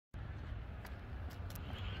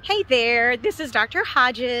Hey there, this is Dr.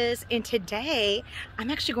 Hodges, and today I'm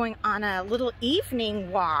actually going on a little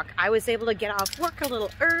evening walk. I was able to get off work a little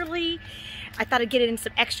early. I thought I'd get in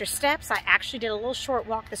some extra steps. I actually did a little short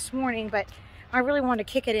walk this morning, but I really wanted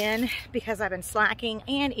to kick it in because I've been slacking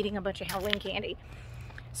and eating a bunch of Halloween candy.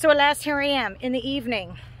 So at last, here I am in the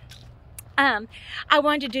evening. I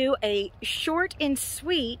wanted to do a short and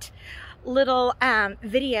sweet little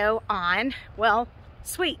video on, well,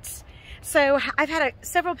 sweets. So I've had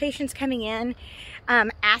several patients coming in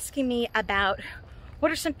asking me about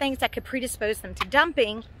what are some things that could predispose them to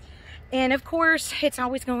dumping. And of course, it's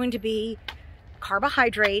always going to be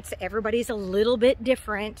carbohydrates. Everybody's a little bit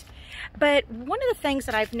different. But one of the things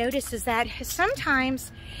that I've noticed is that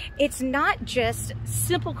sometimes it's not just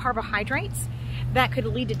simple carbohydrates that could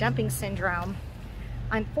lead to dumping syndrome.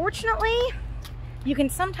 Unfortunately, you can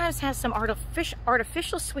sometimes have some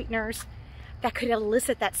artificial sweeteners that could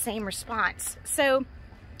elicit that same response. So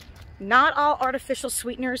not all artificial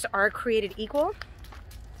sweeteners are created equal,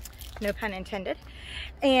 no pun intended.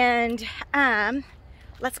 And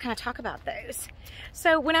let's kind of talk about those.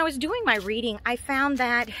 So when I was doing my reading, I found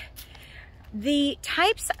that the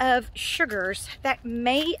types of sugars that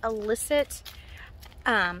may elicit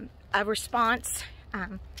a response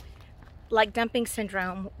like dumping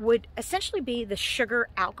syndrome would essentially be the sugar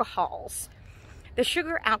alcohols. The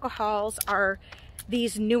sugar alcohols are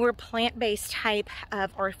these newer plant-based type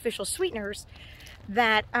of artificial sweeteners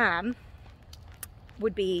that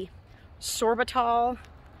would be sorbitol,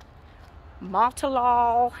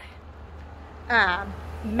 maltitol,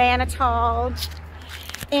 mannitol,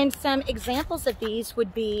 and some examples of these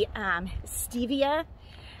would be stevia,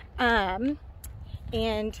 and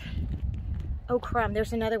oh crumb,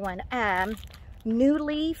 there's another one, new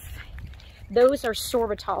leaf. Those are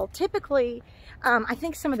sorbitol. Typically, I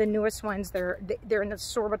think some of the newest ones, they're in the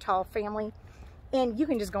sorbitol family. And you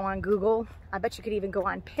can just go on Google. I bet you could even go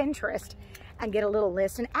on Pinterest and get a little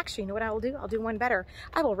list. And actually, you know what I will do? I'll do one better.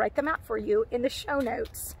 I will write them out for you in the show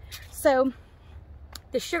notes. So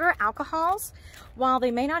the sugar alcohols, while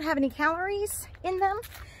they may not have any calories in them,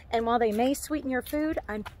 and while they may sweeten your food,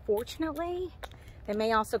 unfortunately, they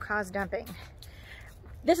may also cause dumping.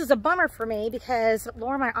 This is a bummer for me because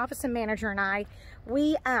Laura, my office manager, and I,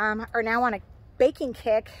 we are now on a baking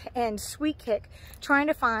kick and sweet kick, trying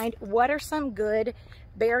to find what are some good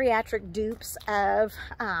bariatric dupes of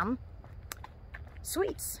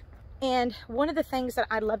sweets. And one of the things that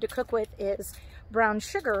I love to cook with is brown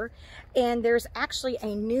sugar. And there's actually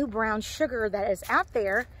a new brown sugar that is out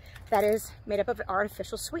there that is made up of an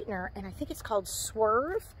artificial sweetener. And I think it's called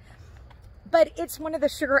Swerve, but it's one of the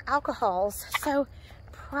sugar alcohols. So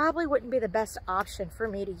probably wouldn't be the best option for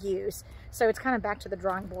me to use. So it's kind of back to the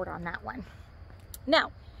drawing board on that one.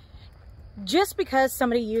 Now, just because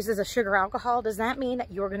somebody uses a sugar alcohol, does that mean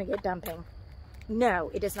that you're going to get dumping?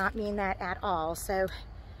 No, it does not mean that at all. So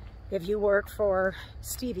if you work for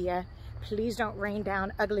Stevia, please don't rain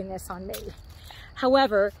down ugliness on me.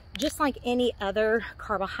 However, just like any other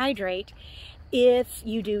carbohydrate, if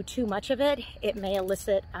you do too much of it, it may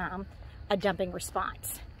elicit a dumping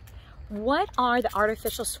response. What are the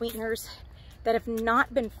artificial sweeteners that have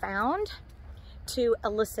not been found to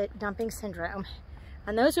elicit dumping syndrome?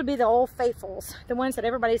 And those would be the old faithfuls, the ones that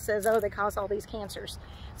everybody says, oh, they cause all these cancers.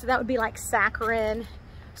 So that would be like saccharin.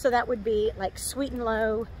 So that would be like Sweet and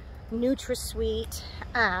Low, NutraSweet,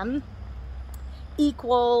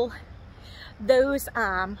 Equal. Those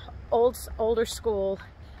older school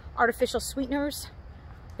artificial sweeteners,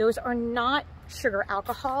 those are not sugar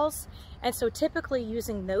alcohols. And so typically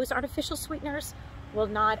using those artificial sweeteners will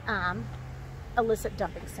not elicit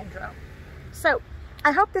dumping syndrome. So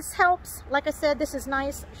I hope this helps. Like I said, this is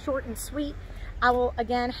nice, short and sweet. I will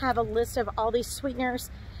again have a list of all these sweeteners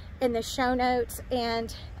in the show notes.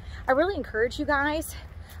 And I really encourage you guys,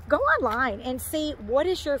 go online and see what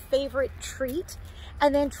is your favorite treat,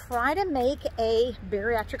 and then try to make a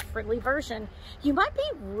bariatric friendly version. You might be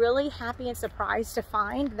really happy and surprised to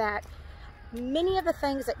find that many of the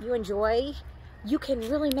things that you enjoy, you can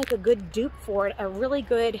really make a good dupe for it, a really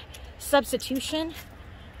good substitution,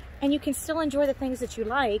 and you can still enjoy the things that you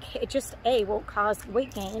like. It just, A, won't cause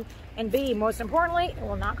weight gain, and B, most importantly, it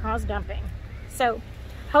will not cause dumping. So,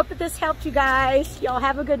 hope that this helped you guys. Y'all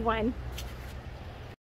have a good one.